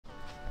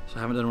So I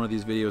haven't done one of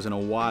these videos in a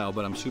while,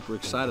 but I'm super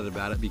excited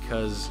about it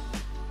because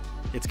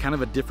it's kind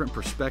of a different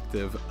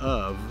perspective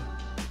of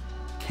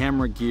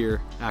camera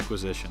gear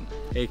acquisition,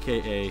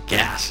 AKA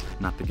gas.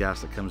 Not the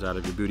gas that comes out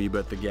of your booty,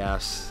 but the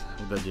gas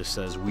that just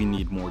says we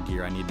need more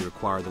gear. I need to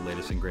acquire the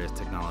latest and greatest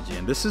technology.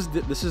 And this is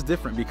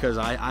different because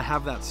I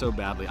have that so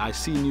badly. I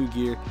see new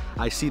gear,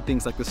 I see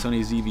things like the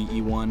Sony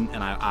ZV-E1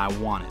 and I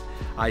want it.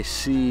 I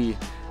see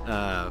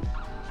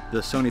the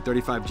Sony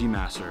 35G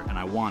Master and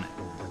I want it.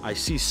 I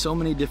see so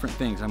many different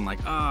things. I'm like,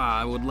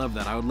 I would love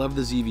that. I would love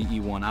the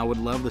ZV-E1. I would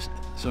love the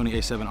Sony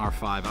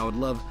a7R5. I would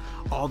love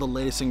all the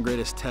latest and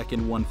greatest tech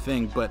in one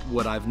thing. But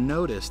what I've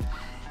noticed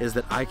is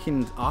that I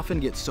can often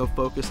get so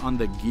focused on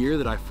the gear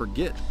that I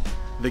forget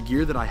the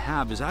gear that I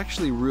have is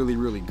actually really,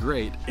 really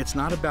great. It's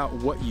not about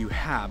what you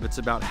have, it's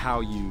about how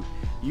you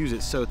use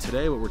it. So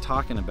today what we're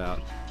talking about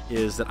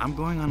is that I'm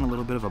going on a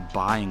little bit of a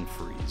buying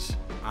freeze.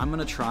 I'm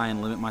gonna try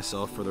and limit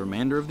myself for the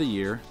remainder of the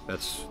year,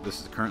 this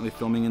is currently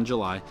filming in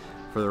July,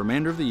 for the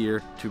remainder of the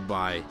year to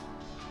buy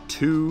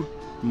 2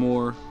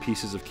 more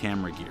pieces of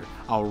camera gear.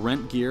 I'll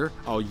rent gear,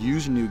 I'll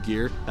use new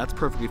gear, that's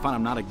perfectly fine.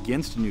 I'm not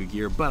against new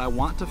gear, but I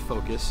want to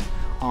focus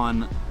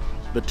on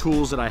the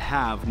tools that I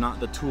have, not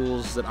the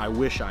tools that I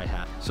wish I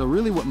had. So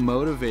really what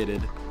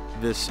motivated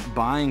this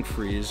buying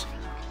freeze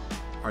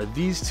are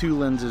these 2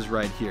 lenses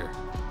right here.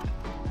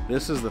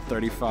 This is the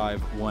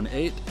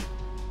 35-1.8.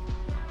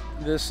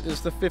 This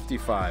is the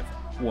 55-1.8.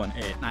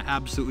 And I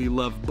absolutely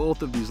love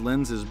both of these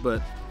lenses,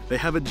 but they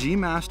have a G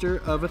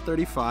Master of a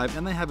 35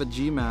 and they have a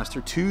G Master,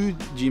 2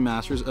 G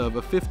Masters of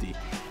a 50.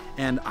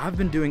 And I've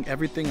been doing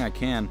everything I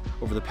can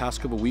over the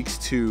past couple weeks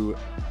to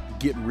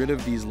get rid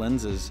of these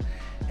lenses,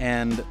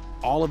 and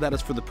all of that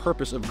is for the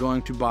purpose of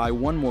going to buy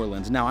 1 more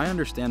lens. Now I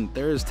understand that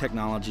there is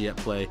technology at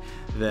play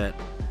that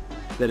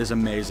is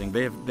amazing.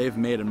 They've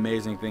made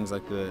amazing things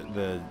like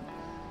the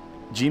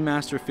G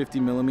Master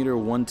 50mm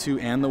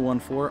 1.2 and the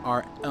 1.4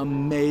 are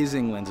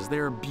amazing lenses. They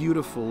are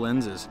beautiful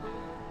lenses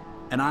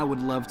and I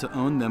would love to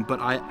own them, but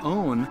I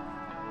own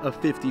a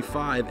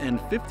 55,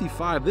 and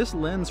 55, this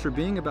lens, for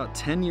being about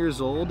 10 years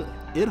old,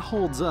 it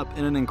holds up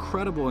in an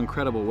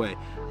incredible way.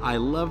 I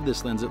love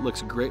this lens. It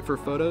looks great for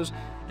photos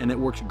and it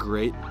works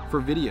great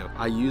for video.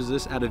 I used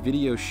this at a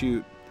video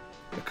shoot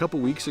a couple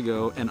weeks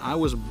ago and I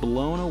was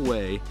blown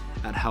away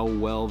at how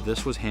well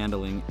this was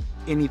handling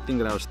anything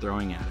that I was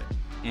throwing at it.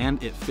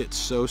 And it fits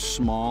so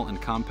small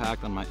and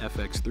compact on my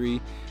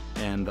FX3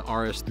 and the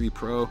RS3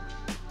 Pro.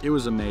 It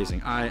was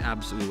amazing. I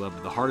absolutely loved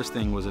it. The hardest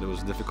thing was that it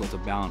was difficult to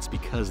balance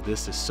because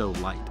this is so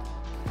light.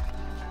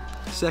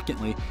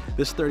 Secondly,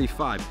 this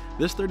 35.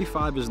 This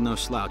 35 is no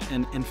slouch,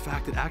 and in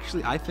fact, it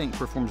actually, I think,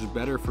 performs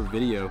better for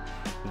video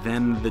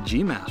than the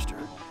G Master.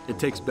 It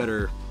takes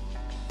better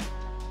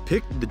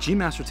the G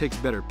Master takes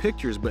better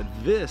pictures, but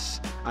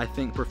this, I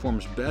think,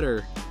 performs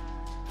better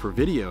for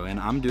video, and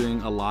I'm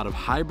doing a lot of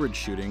hybrid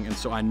shooting, and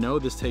so I know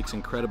this takes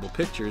incredible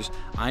pictures.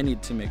 I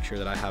need to make sure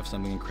that I have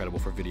something incredible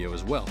for video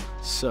as well.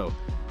 So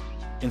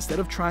instead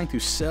of trying to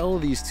sell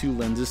these 2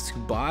 lenses to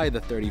buy the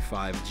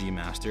 35 G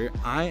Master,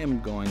 I am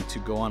going to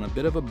go on a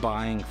bit of a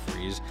buying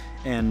freeze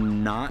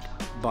and not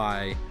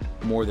buy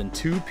more than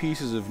 2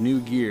 pieces of new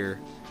gear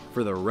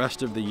for the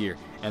rest of the year.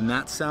 And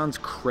that sounds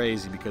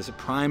crazy because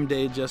Prime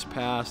Day just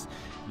passed.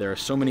 There are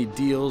so many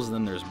deals,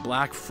 then there's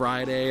Black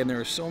Friday, and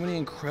there are so many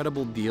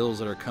incredible deals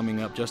that are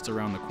coming up just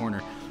around the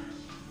corner.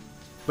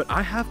 But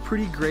I have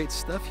pretty great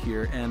stuff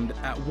here, and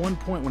at one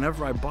point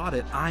whenever I bought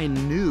it, I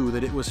knew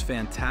that it was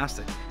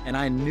fantastic, and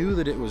I knew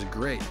that it was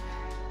great.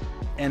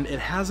 And it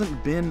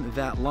hasn't been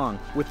that long.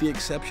 With the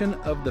exception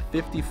of the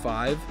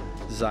 55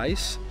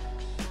 Zeiss,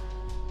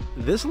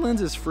 this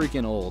lens is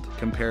freaking old,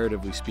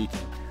 comparatively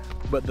speaking.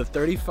 But the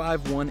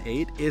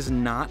 35-1.8 is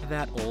not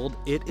that old.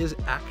 It is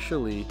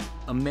actually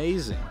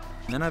amazing.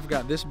 And then I've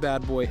got this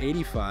bad boy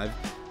 85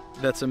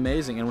 that's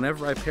amazing. And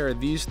whenever I pair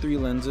these 3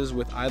 lenses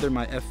with either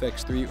my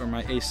FX3 or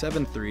my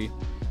A7 III,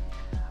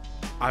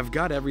 I've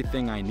got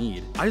everything I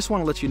need. I just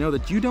want to let you know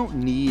that you don't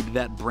need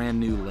that brand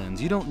new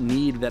lens. You don't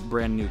need that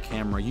brand new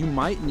camera. You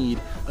might need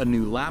a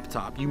new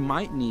laptop. You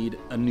might need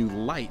a new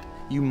light.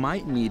 You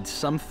might need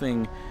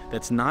something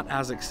that's not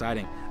as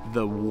exciting.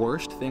 The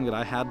worst thing that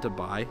I had to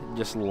buy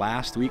just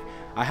last week,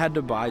 I had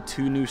to buy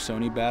 2 new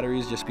Sony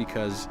batteries just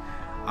because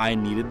I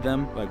needed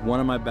them. Like, one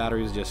of my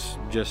batteries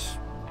just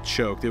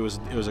choked. It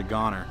was a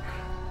goner.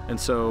 And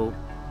so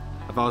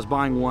if I was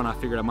buying one, I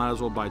figured I might as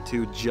well buy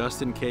 2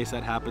 just in case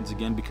that happens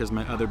again, because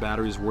my other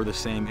batteries were the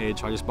same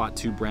age. So I just bought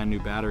 2 brand new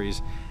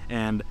batteries,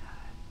 and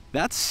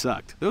that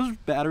sucked. Those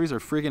batteries are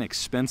freaking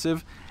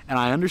expensive, and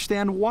I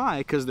understand why,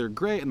 because they're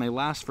great and they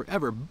last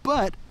forever,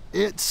 but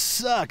it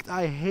sucked.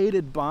 I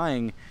hated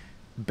buying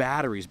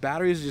batteries.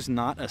 Batteries are just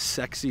not a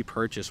sexy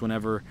purchase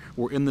whenever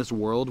we're in this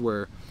world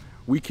where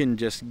we can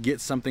just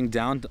get something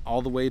down to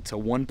all the way to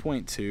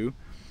 1.2,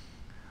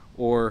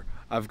 or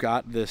I've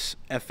got this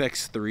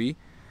FX3.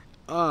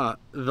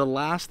 The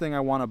last thing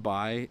I want to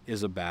buy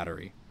is a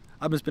battery.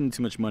 I've been spending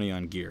too much money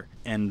on gear,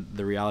 and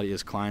the reality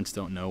is clients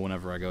don't know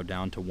whenever I go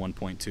down to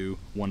 1.2,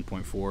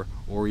 1.4,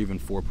 or even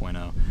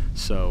 4.0.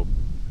 So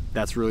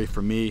That's really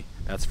for me,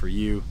 that's for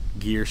you,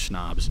 gear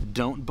snobs.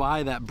 Don't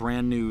buy that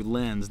brand new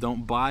lens,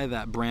 don't buy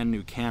that brand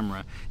new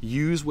camera.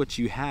 Use what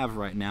you have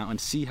right now and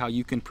see how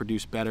you can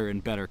produce better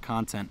and better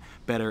content,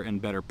 better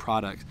and better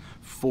products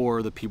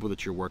for the people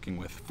that you're working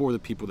with, for the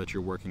people that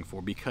you're working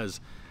for. Because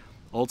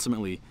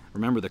ultimately,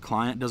 remember, the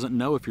client doesn't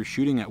know if you're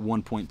shooting at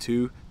 1.2,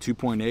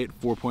 2.8,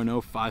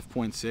 4.0,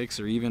 5.6,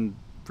 or even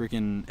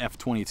freaking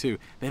f/22.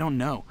 They don't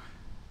know.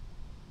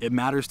 It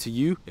matters to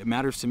you, it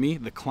matters to me.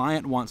 The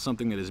client wants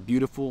something that is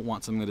beautiful,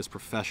 wants something that is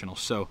professional.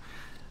 So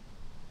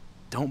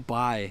don't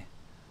buy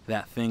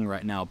that thing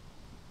right now.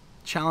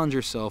 Challenge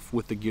yourself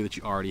with the gear that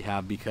you already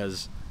have,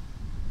 because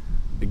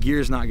the gear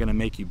is not gonna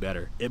make you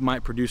better. It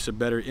might produce a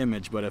better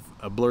image, but if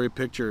a blurry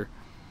picture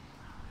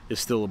is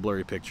still a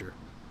blurry picture.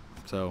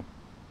 So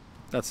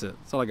that's it,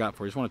 that's all I got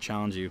for you. Just wanna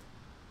challenge you.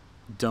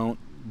 Don't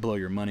blow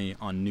your money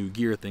on new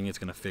gear thing. It's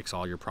gonna fix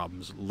all your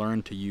problems.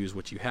 Learn to use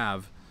what you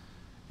have,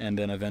 and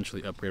then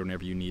eventually upgrade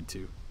whenever you need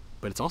to.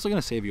 But it's also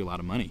gonna save you a lot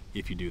of money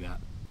if you do that.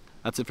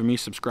 That's it for me.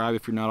 Subscribe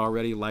if you're not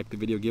already, like the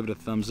video, give it a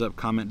thumbs up,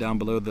 comment down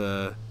below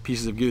the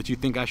pieces of gear that you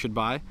think I should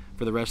buy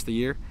for the rest of the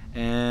year,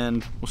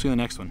 and we'll see you in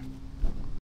the next one.